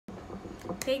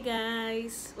Hey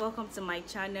guys, welcome to my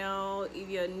channel. If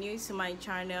you're new to my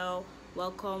channel,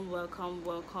 welcome.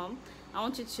 I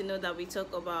want you to know that we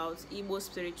talk about Igbo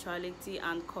spirituality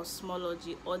and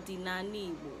cosmology, ordinary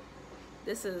Igbo.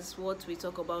 This is what we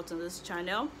talk about on this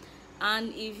channel.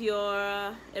 And if you're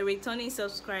a returning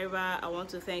subscriber, I want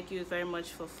to thank you very much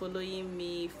for following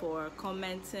me, for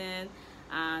commenting,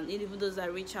 and even those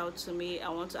that reach out to me. I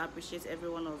want to appreciate every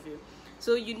one of you.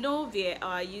 So the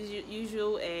our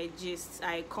usual gist.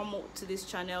 I come up to this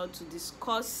channel to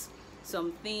discuss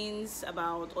some things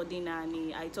about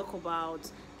ordinary. I talk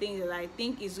about things that I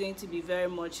think is going to be very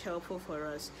much helpful for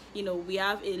us. We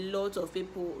have a lot of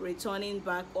people returning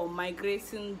back or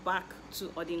migrating back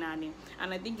to ordinary,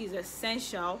 and I think it's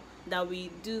essential that we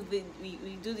do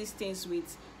these things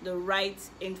with the right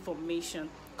information.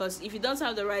 Because if you don't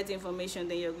have the right information,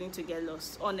 then you're going to get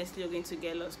lost. Honestly, you're going to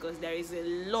get lost because there is a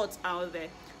lot out there.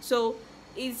 So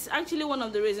it's actually one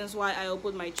of the reasons why I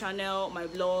opened my channel, my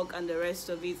blog, and the rest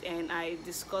of it, and I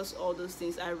discuss all those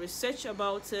things. I research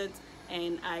about it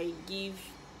and I give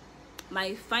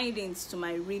my findings to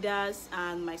my readers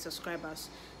and my subscribers.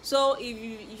 So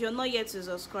if you're not yet to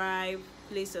subscribe,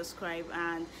 please subscribe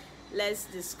and let's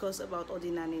discuss about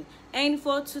ordinary. And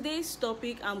for today's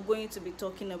topic, I'm going to be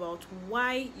talking about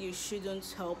why you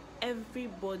shouldn't help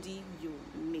everybody you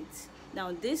meet.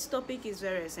 Now, this topic is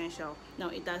very essential. Now,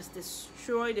 it has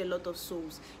destroyed a lot of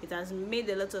souls. It has made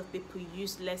a lot of people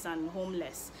useless and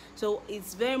homeless. So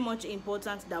it's very much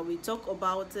important that we talk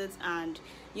about it, and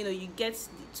you get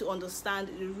to understand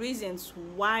the reasons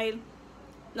why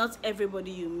not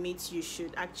everybody you meet you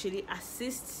should actually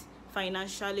assist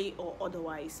financially or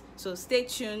otherwise. So stay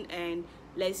tuned and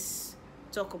let's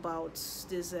talk about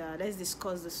this. Let's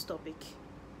discuss this topic.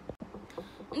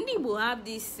 Ndị Igbo have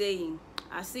this saying,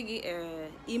 asigi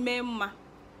ime mma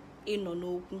ịnọ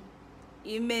n'okwu,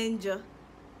 ime njọ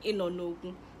ịnọ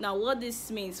n'okwu. Now, what this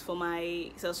means for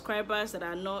my subscribers that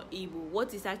are not Igbo,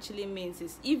 what it actually means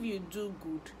is if you do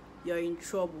good, you're in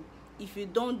trouble. If you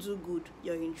don't do good,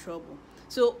 you're in trouble.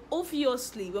 So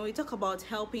obviously, when we talk about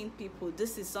helping people,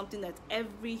 this is something that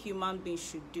every human being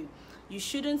should do. You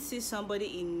shouldn't see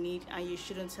somebody in need and you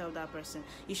shouldn't help that person.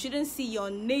 You shouldn't see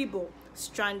your neighbor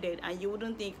stranded and you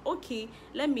wouldn't think, okay,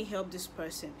 let me help this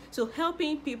person. So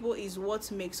helping people is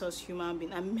what makes us human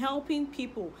beings, and helping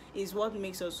people is what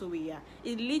makes us who we are.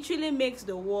 It literally makes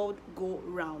the world go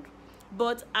round.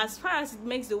 But as far as it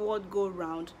makes the world go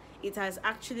round, it has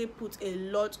actually put a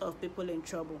lot of people in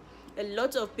trouble. A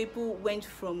lot of people went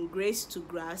from grace to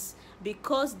grass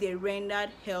because they rendered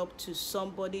help to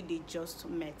somebody they just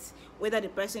met. Whether the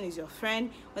person is your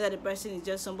friend, whether the person is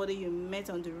just somebody you met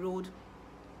on the road,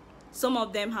 some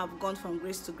of them have gone from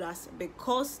grace to grass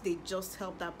because they just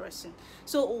helped that person.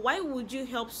 So why would you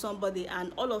help somebody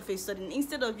and all of a sudden,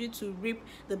 instead of you to reap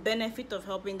the benefit of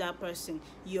helping that person,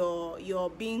 you're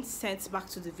being sent back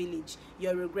to the village?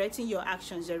 You're regretting your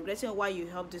actions. You're regretting why you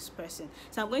helped this person.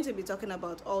 So I'm going to be talking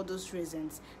about all those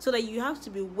reasons so that you have to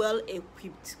be well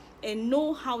equipped and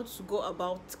know how to go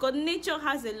about, because nature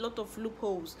has a lot of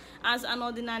loopholes. As an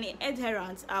ordinary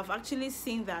adherent, I've actually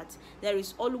seen that there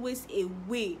is always a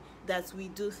way that we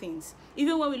do things.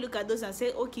 Even when we look at those and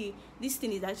say, okay, this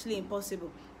thing is actually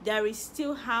impossible, there is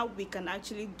still how we can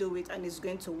actually do it and it's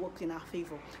going to work in our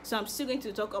favor. So I'm still going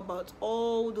to talk about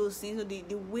all those things,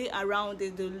 the way around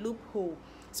it, the loophole.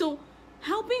 So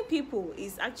helping people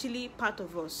is actually part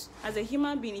of us. As a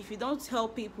human being, if you don't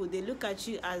help people, they look at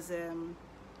you as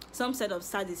some sort of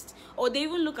sadist, or they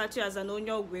even look at you as an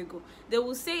onyo gwego. They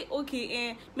will say,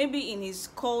 okay, maybe in his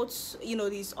cult,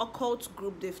 this occult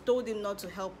group, they've told him not to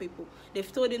help people,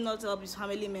 they've told him not to help his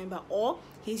family member, or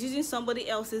he's using somebody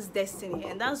else's destiny,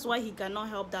 and that's why he cannot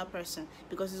help that person,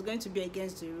 because it's going to be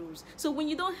against the rules. So when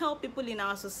you don't help people in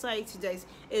our society, there's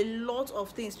a lot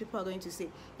of things people are going to say.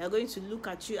 They're going to look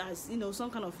at you as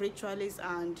some kind of ritualist,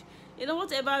 and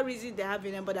whatever reason they have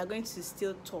in them, but they're going to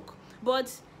still talk.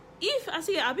 But if I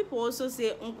see people also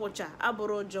say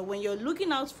when you're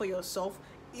looking out for yourself,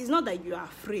 it's not that you are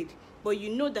afraid, but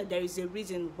you know that there is a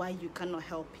reason why you cannot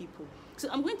help people. So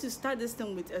I'm going to start this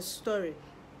thing with a story.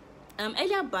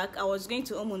 Earlier back, I was going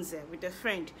to Omunze with a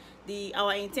friend.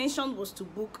 Our intention was to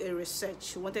book a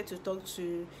research. We wanted to talk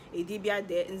to a Dibia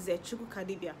there in Zechuku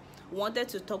Kadibia. We wanted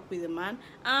to talk with the man,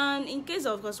 and in case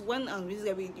of course when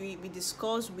we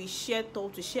discussed, we shared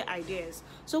thoughts, we share ideas.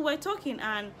 So we're talking,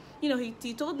 and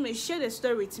he told me, shared a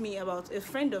story with me about a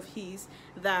friend of his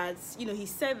that he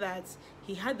said that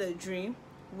he had a dream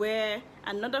where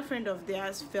another friend of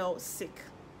theirs fell sick.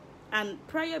 And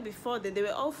prior before then, they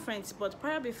were all friends, but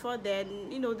prior before then,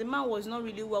 the man was not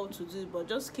really well to do, but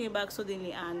just came back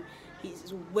suddenly and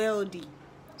he's wealthy.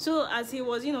 So as he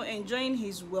was, enjoying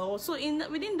his wealth, so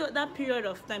within that period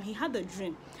of time, he had a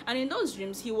dream, and in those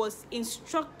dreams, he was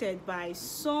instructed by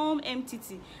some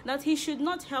entity that he should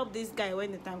not help this guy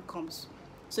when the time comes.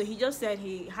 So he just said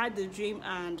he had the dream,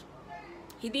 and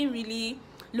he didn't really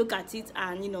look at it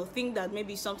and think that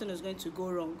maybe something was going to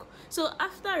go wrong. So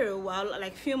after a while,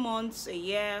 like few months, a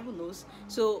year, who knows,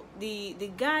 so the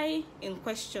guy in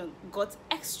question got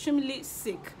extremely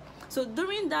sick. So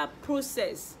during that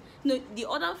process, the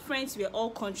other friends were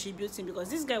all contributing, because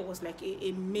this guy was like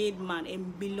a made man, a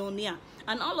billionaire,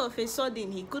 and all of a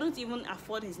sudden he couldn't even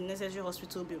afford his necessary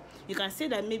hospital bill. You can say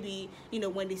that maybe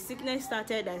when the sickness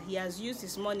started, that he has used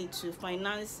his money to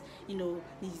finance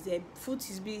his food,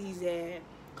 his bill, his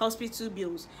hospital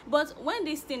bills. But when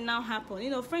this thing now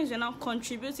happened, friends were now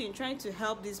contributing, trying to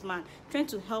help this man, trying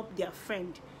to help their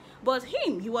friend. But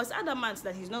he was adamant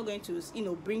that he's not going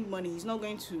to bring money, he's not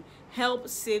going to help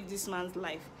save this man's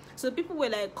life. So people were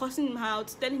like cursing him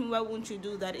out, telling him, why won't you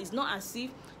do that? It's not as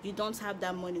if you don't have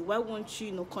that money, why won't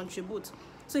you contribute?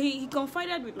 So he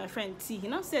confided with my friend T. He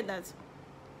now said that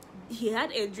he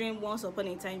had a dream once upon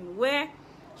a time where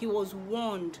he was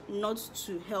warned not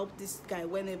to help this guy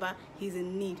whenever he's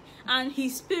in need, and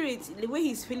his spirit, the way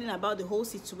he's feeling about the whole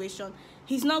situation,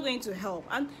 he's not going to help.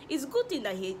 And it's a good thing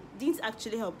that he didn't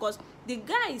actually help, because the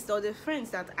guys or the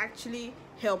friends that actually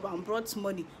helped and brought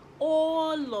money,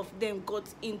 all of them got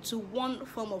into one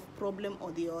form of problem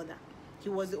or the other. He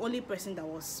was the only person that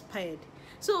was spared.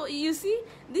 So you see,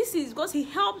 this is because he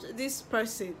helped this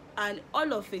person, and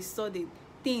all of a sudden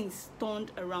things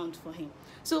turned around for him.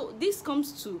 So this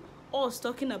comes to us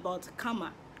talking about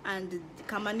karma and the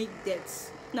karmic debts.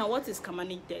 Now, what is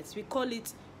karmic debts? We call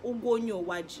it ugonyo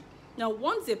waji. Now,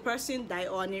 once a person dies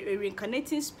or a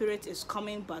reincarnating spirit is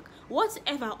coming back,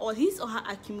 whatever or his or her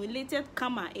accumulated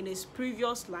karma in his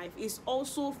previous life is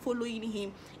also following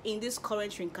him in this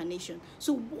current reincarnation.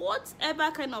 So whatever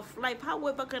kind of life,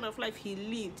 however kind of life he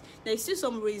lived, there is still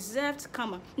some reserved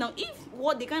karma. Now, if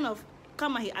what the kind of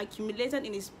karma he accumulated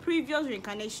in his previous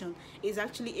reincarnation is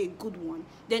actually a good one,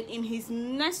 then in his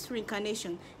next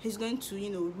reincarnation he's going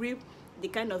to reap the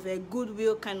kind of a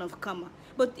goodwill kind of karma.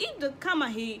 But if the karma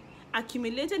he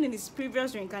accumulated in his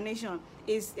previous reincarnation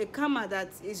is a karma that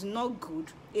is not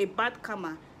good, a bad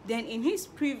karma, then in his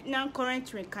now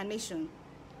current reincarnation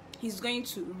he's going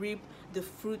to reap the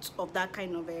fruits of that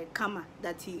kind of a karma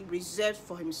that he reserved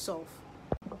for himself.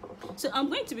 So I'm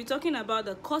going to be talking about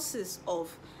the causes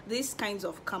of these kinds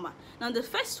of karma. Now, the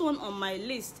first one on my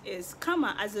list is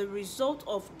karma as a result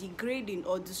of degrading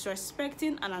or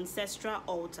disrespecting an ancestral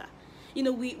altar. We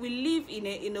live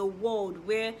in a world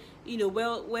where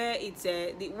where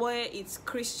it's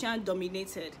Christian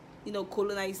dominated,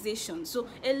 colonization. So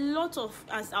a lot of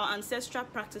our ancestral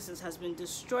practices has been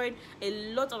destroyed,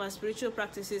 a lot of our spiritual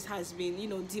practices has been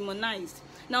demonized.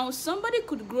 Now, somebody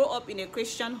could grow up in a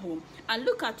Christian home and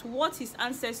look at what his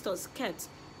ancestors kept: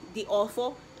 the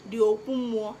offer, the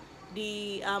opunmo,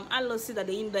 the alosi that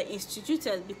they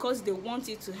instituted because they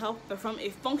wanted to help perform a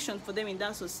function for them in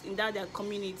that their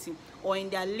community or in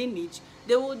their lineage.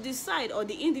 They will decide, or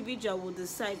the individual will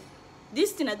decide,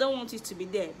 this thing I don't want it to be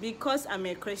there because I'm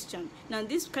a Christian. Now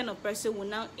this kind of person will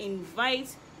now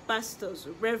invite pastors,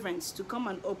 reverends to come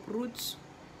and uproot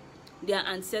their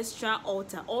ancestral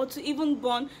altar, or to even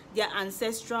burn their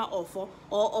ancestral offer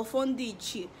or offend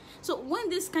chi. So when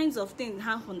these kinds of things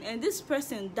happen and this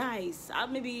person dies,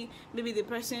 maybe the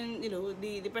person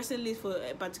the person lives for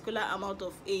a particular amount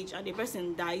of age and the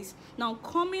person dies, now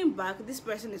coming back, this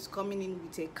person is coming in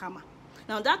with a karma.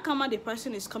 Now that karma the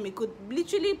person is coming could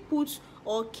literally put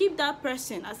or keep that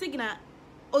person, I think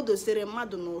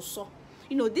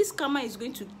this karma is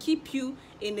going to keep you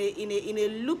in a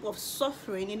loop of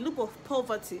suffering, in a loop of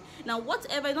poverty. Now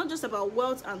whatever, not just about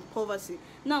wealth and poverty.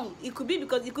 Now it could be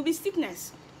because it could be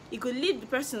sickness, it could leave the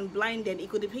person blinded, it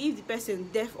could leave the person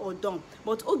deaf or dumb.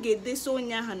 But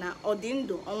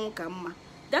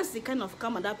that's the kind of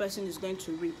karma that person is going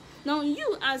to reap. Now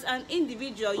you as an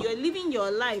individual, you're living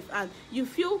your life and you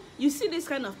see this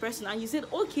kind of person and you said,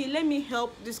 okay, let me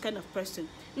help this kind of person.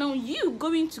 Now you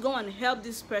going to go and help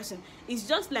this person is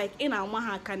just like in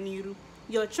Amaha Kaniru.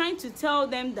 You're trying to tell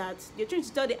them that, you're trying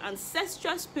to tell the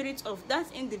ancestral spirit of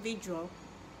that individual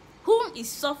who is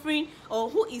suffering or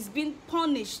who is being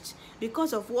punished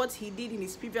because of what he did in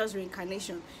his previous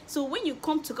reincarnation. So when you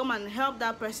come and help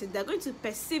that person, they're going to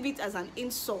perceive it as an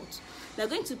insult. They're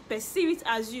going to perceive it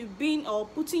as you being or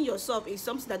putting yourself in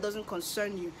something that doesn't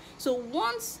concern you. So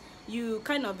once you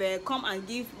kind of come and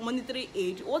give monetary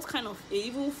aid, what kind of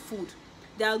even food,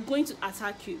 they are going to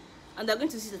attack you and they're going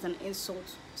to see it as an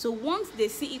insult. So once they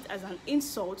see it as an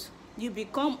insult, you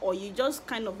become, or you just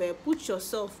kind of put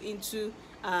yourself into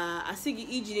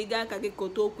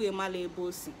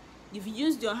you've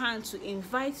used your hand to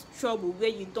invite trouble where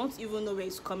you don't even know where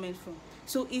it's coming from.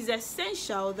 So it's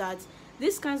essential that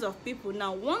these kinds of people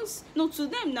now, once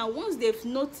they've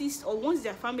noticed, or once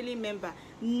their family member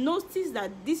notice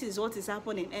that this is what is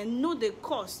happening and know the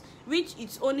cause, which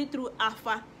it's only through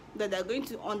alpha that they're going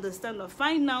to understand or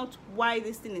find out why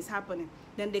this thing is happening,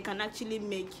 then they can actually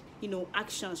make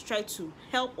actions, try to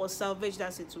help or salvage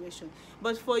that situation.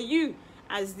 But for you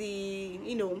as the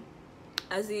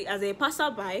as a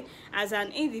passerby, as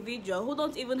an individual who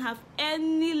don't even have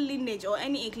any lineage or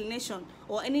any inclination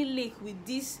or any link with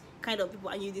this kind of people,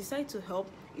 and you decide to help,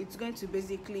 it's going to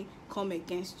basically come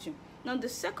against you. Now the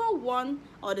second one,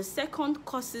 or the second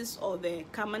causes of a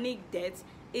karmic debt,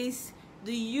 is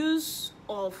the use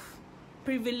of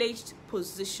privileged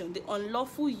position, the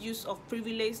unlawful use of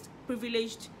privileged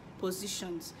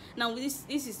positions. Now this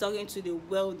is talking to the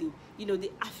wealthy,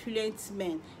 the affluent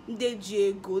men,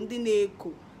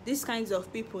 these kinds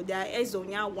of people. They are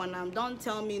ezonya one. Don't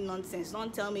tell me nonsense,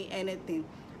 don't tell me anything.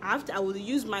 I will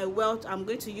use my wealth, I'm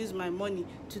going to use my money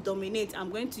to dominate,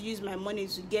 I'm going to use my money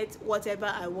to get whatever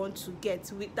I want to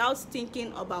get, without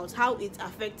thinking about how it's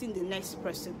affecting the next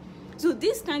person. So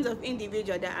these kinds of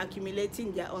individuals, they're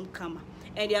accumulating their own karma,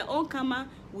 and their own karma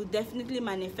will definitely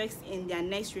manifest in their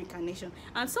next reincarnation.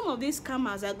 And some of these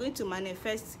karmas are going to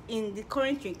manifest in the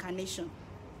current reincarnation.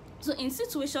 So in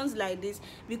situations like this,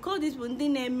 because this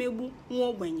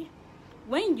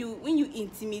when you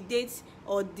intimidate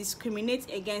or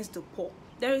discriminate against the poor,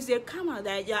 there is a karma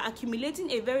that you are accumulating,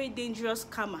 a very dangerous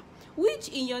karma, which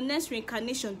in your next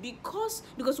reincarnation, because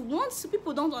once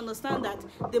people don't understand that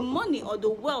the money or the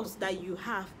wealth that you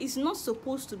have is not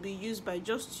supposed to be used by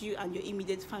just you and your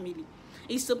immediate family.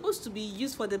 It's supposed to be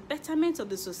used for the betterment of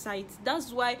the society.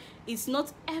 That's why it's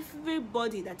not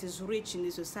everybody that is rich in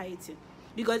the society.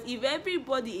 Because if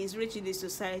everybody is rich in the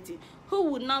society, who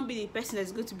would now be the person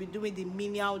that's going to be doing the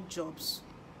menial jobs?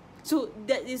 So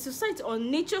the society or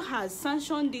nature has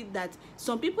sanctioned it that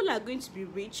some people are going to be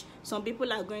rich, some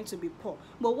people are going to be poor.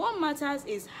 But what matters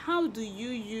is, how do you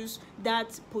use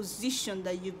that position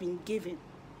that you've been given?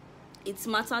 It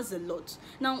matters a lot.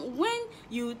 Now, when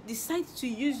you decide to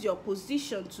use your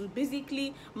position to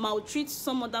basically maltreat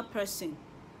some other person,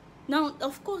 now,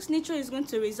 of course, nature is going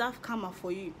to reserve karma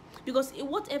for you, because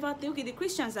whatever the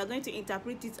Christians are going to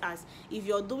interpret it as, if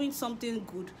you're doing something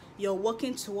good, you're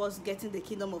working towards getting the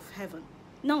kingdom of heaven.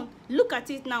 Now, look at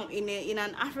it now in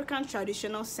an African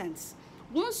traditional sense.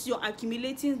 Once you're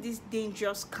accumulating this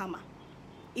dangerous karma,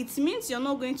 it means you're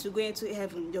not going to go into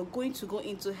heaven, you're going to go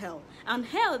into hell. And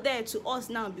hell there to us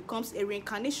now becomes a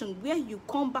reincarnation where you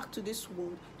come back to this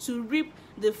world to reap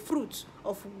the fruit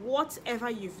of whatever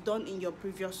you've done in your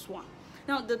previous one.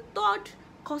 Now, the third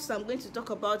cause I'm going to talk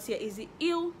about here is the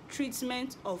ill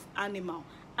treatment of animal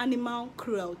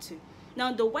cruelty.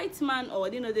 Now, the white man, or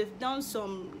they've done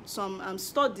some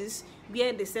studies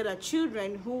where they said that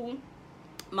children who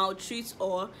maltreat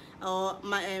or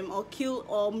kill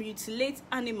or mutilate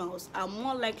animals are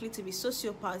more likely to be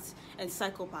sociopaths and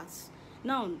psychopaths.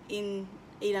 Now, in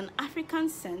an African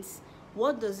sense,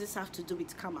 what does this have to do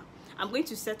with karma? I'm going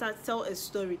to tell a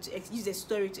story, use a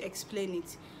story to explain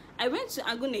it. I went to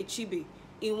Agune Chibe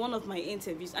in one of my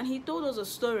interviews, and he told us a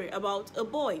story about a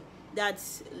boy that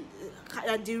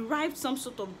derived some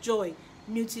sort of joy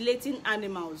mutilating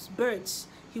animals, birds.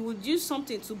 He would use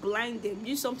something to blind them,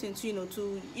 use something to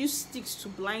to use sticks to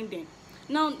blind them.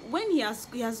 Now, when he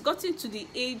has gotten to the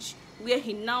age where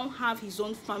he now have his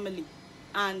own family,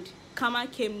 and karma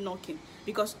came knocking,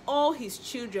 because all his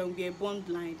children were born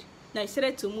blind. Now he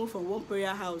started to move from one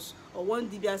prayer house or one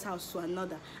Dibia's house to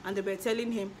another, and they were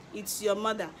telling him, it's your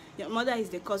mother is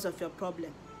the cause of your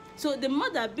problem. So the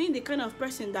mother, being the kind of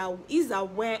person that is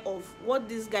aware of what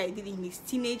this guy did in his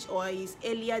teenage or his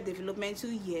earlier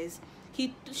developmental years,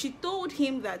 she told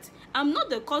him that, I'm not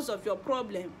the cause of your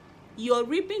problem. You're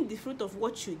reaping the fruit of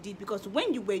what you did, because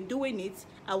when you were doing it,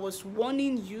 I was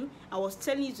warning you, I was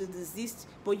telling you to desist,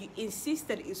 but you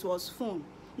insisted it was fun.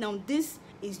 Now this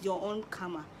is your own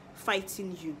karma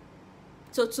fighting you.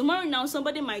 So tomorrow now,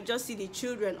 somebody might just see the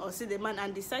children or see the man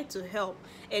and decide to help,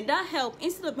 and that help,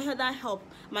 instead of that help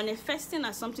manifesting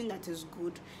as something that is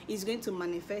good, is going to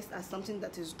manifest as something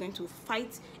that is going to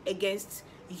fight against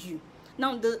you.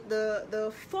 Now,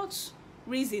 the fourth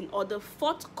reason, or the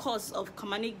fourth cause of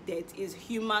karmic death, is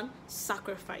human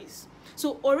sacrifice.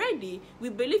 So already we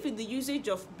believe in the usage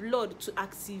of blood to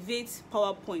activate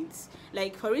power points.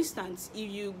 Like, for instance, if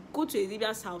you go to a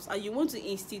leader's house and you want to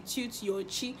institute your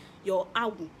chi, your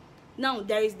awu, now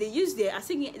they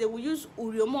will use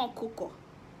Uriomo Koko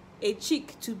a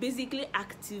chick to basically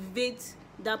activate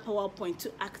that power point,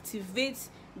 to activate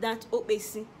that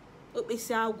opesi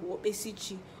agwu, opesi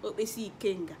chi, opesi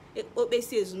ikenga,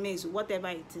 opesi ezumezu, whatever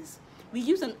it is. We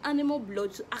use an animal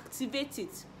blood to activate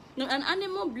it. Now, an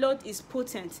animal blood is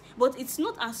potent, but it's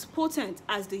not as potent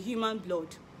as the human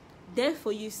blood.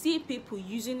 Therefore, you see people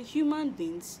using human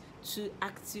beings to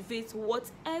activate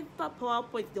whatever power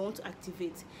point they want to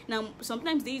activate. Now,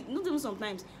 sometimes not even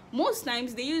sometimes, most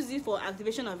times they use it for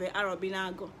activation of a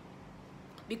arabinago,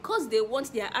 because they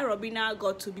want their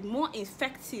arabinago to be more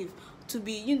effective, to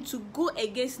be to go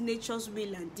against nature's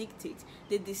will and dictate.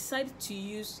 They decide to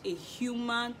use a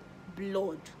human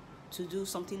blood to do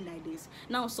something like this.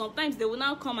 Now, sometimes they will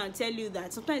now come and tell you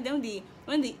that sometimes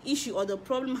when the issue or the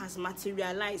problem has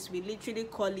materialized, we literally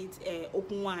call it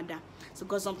okunwada. So,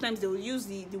 because sometimes they will use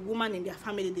the woman in their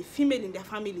family, the female in their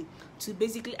family, to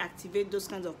basically activate those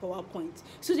kinds of power points.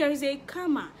 So there is a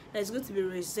karma that is going to be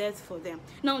reserved for them.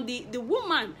 Now, the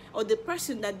woman or the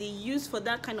person that they use for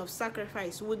that kind of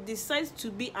sacrifice would decide to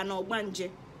be an ogbanje,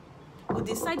 would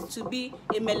decide to be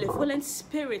a malevolent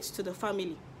spirit to the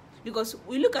family. Because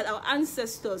we look at our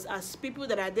ancestors as people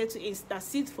that are there to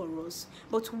intercede for us,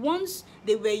 but once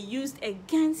they were used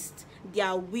against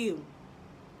their will,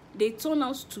 they turn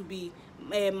out to be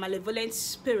malevolent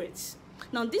spirits.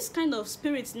 Now, this kind of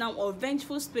spirits now, or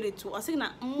vengeful spirit, the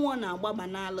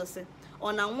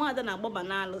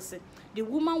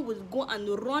woman would go and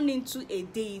run into a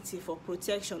deity for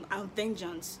protection and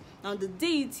vengeance. Now, the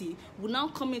deity will now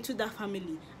come into that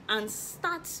family and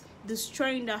start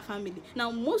destroying that family.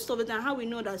 Now, most of the time, how we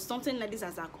know that something like this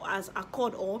has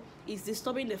occurred or is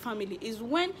disturbing the family is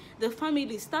when the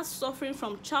family starts suffering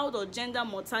from child or gender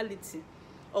mortality,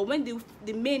 or when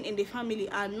the men in the family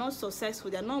are not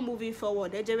successful, they are not moving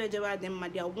forward, they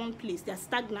are one place, they are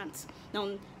stagnant. Now,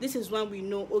 this is when we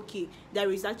know, okay,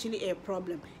 there is actually a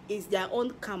problem. It's their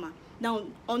own karma. Now,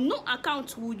 on no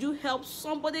account would you help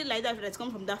somebody like that that's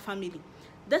come from that family.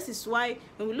 This is why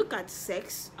when we look at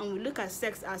sex, and we look at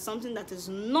sex as something that is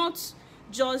not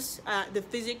just the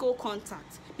physical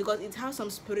contact, because it has some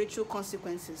spiritual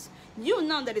consequences. You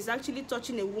now that is actually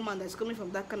touching a woman that's coming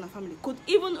from that kind of family could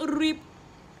even reap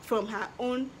from her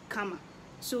own karma.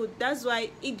 So that's why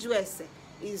Ijuese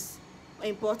is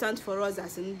important for us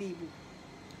as Ndibu.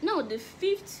 Now, the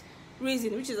fifth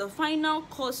reason, which is the final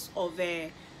cause of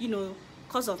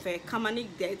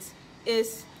karmic death,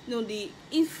 is the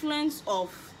influence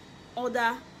of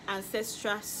other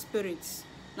ancestral spirits.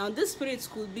 Now, these spirits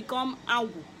could become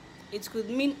awu, it could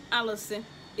mean alose,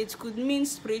 it could mean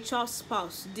spiritual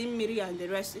spouse, dimiri and the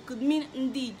rest, it could mean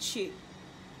ndiche.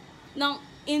 Now,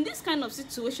 in this kind of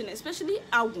situation, especially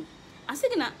awu, I say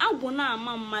na awu na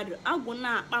ama mmadụ, awu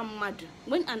na akpa mmadụ.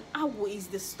 When an awu is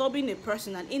disturbing a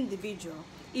person, an individual,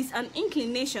 it's an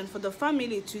inclination for the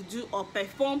family to do or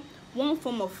perform one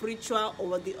form of ritual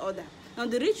over the other. Now,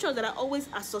 the rituals that are always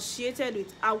associated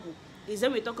with awu is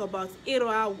when we talk about iro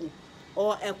awu,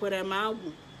 or ekwerema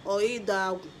awu, or ida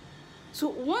awu. So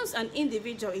once an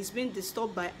individual is being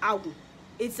disturbed by awu,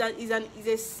 it's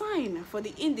a sign for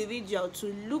the individual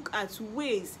to look at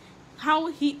ways how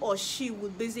he or she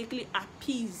would basically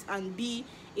appease and be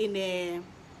in a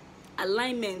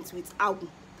alignment with awu.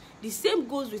 The same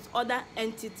goes with other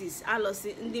entities,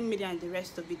 alose, ndimiri, and the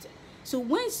rest of it. So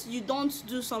once you don't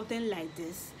do something like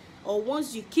this, or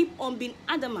once you keep on being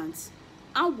adamant,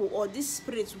 awu or this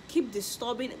spirit will keep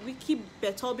disturbing, we keep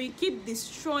perturbing, keep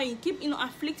destroying, keep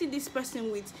afflicting this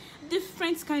person with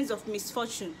different kinds of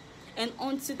misfortune. And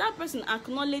until that person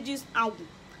acknowledges awu,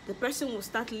 the person will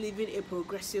start living a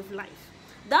progressive life.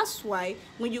 That's why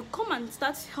when you come and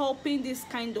start helping this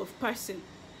kind of person,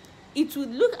 it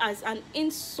would look as an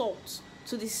insult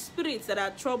to the spirits that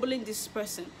are troubling this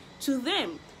person. To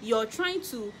them, you're trying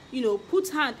to, put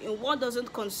hand in what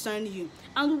doesn't concern you.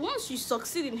 And once you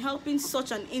succeed in helping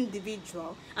such an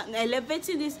individual and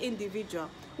elevating this individual,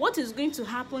 what is going to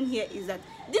happen here is that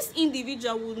this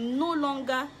individual will no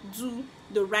longer do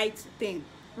the right thing,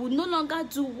 will no longer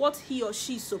do what he or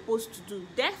she is supposed to do.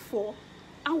 Therefore,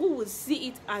 I will see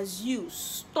it as you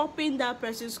stopping that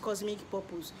person's cosmic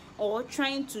purpose, or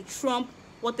trying to trump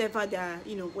whatever they are,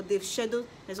 what they've scheduled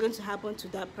is going to happen to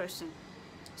that person.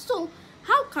 So,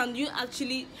 how can you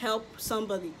actually help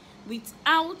somebody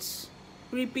without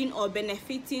reaping or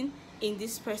benefiting in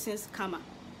this person's karma?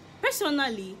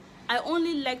 Personally, I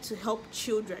only like to help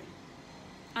children.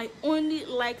 I only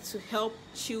like to help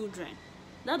children.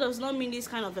 That does not mean this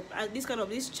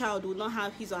child will not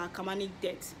have his or her karmic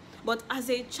debt. But as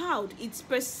a child, it's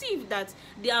perceived that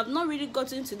they have not really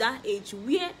gotten to that age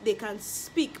where they can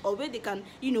speak, or where they can,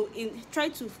 try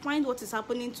to find what is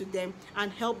happening to them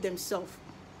and help themselves.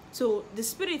 So the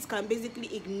spirits can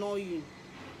basically ignore you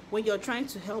when you're trying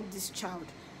to help this child,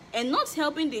 and not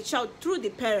helping the child through the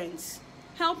parents,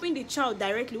 helping the child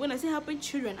directly. When I say helping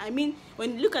children, I mean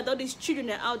when you look at all these children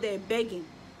that are out there begging,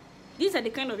 these are the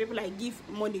kind of people I give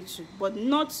money to, but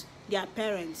not their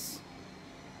parents.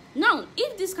 Now,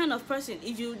 if this kind of person,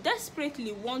 if you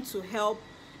desperately want to help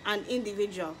an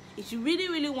individual, if you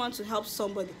really want to help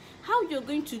somebody, how you're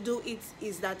going to do it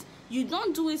is that you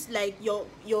don't do it like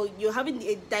you're having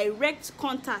a direct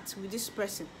contact with this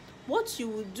person. What you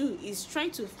will do is try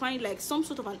to find like some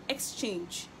sort of an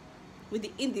exchange with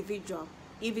the individual.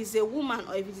 If it's a woman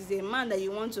or if it is a man that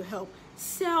you want to help,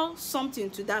 sell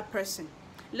something to that person.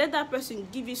 Let that person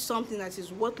give you something that is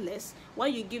worthless while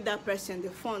you give that person the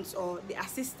funds or the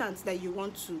assistance that you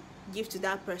want to give to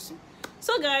that person.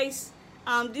 So guys,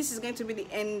 this is going to be the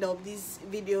end of this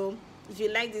video. If you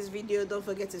like this video, don't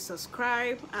forget to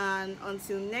subscribe, and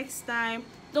until next time,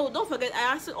 don't forget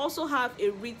I also have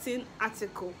a written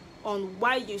article on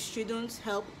why you shouldn't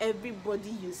help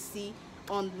everybody you see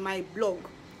on my blog.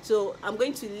 So I'm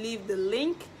going to leave the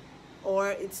link,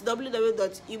 or it's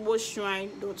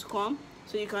www.igboshrine.com,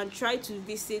 so you can try to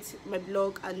visit my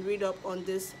blog and read up on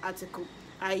this article.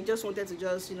 I just wanted to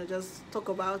just talk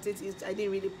about it. I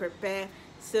didn't really prepare.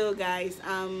 So guys,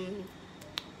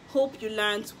 hope you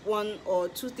learned 1 or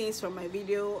 2 things from my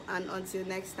video, and until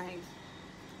next time,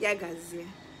 yeah guys, yeah.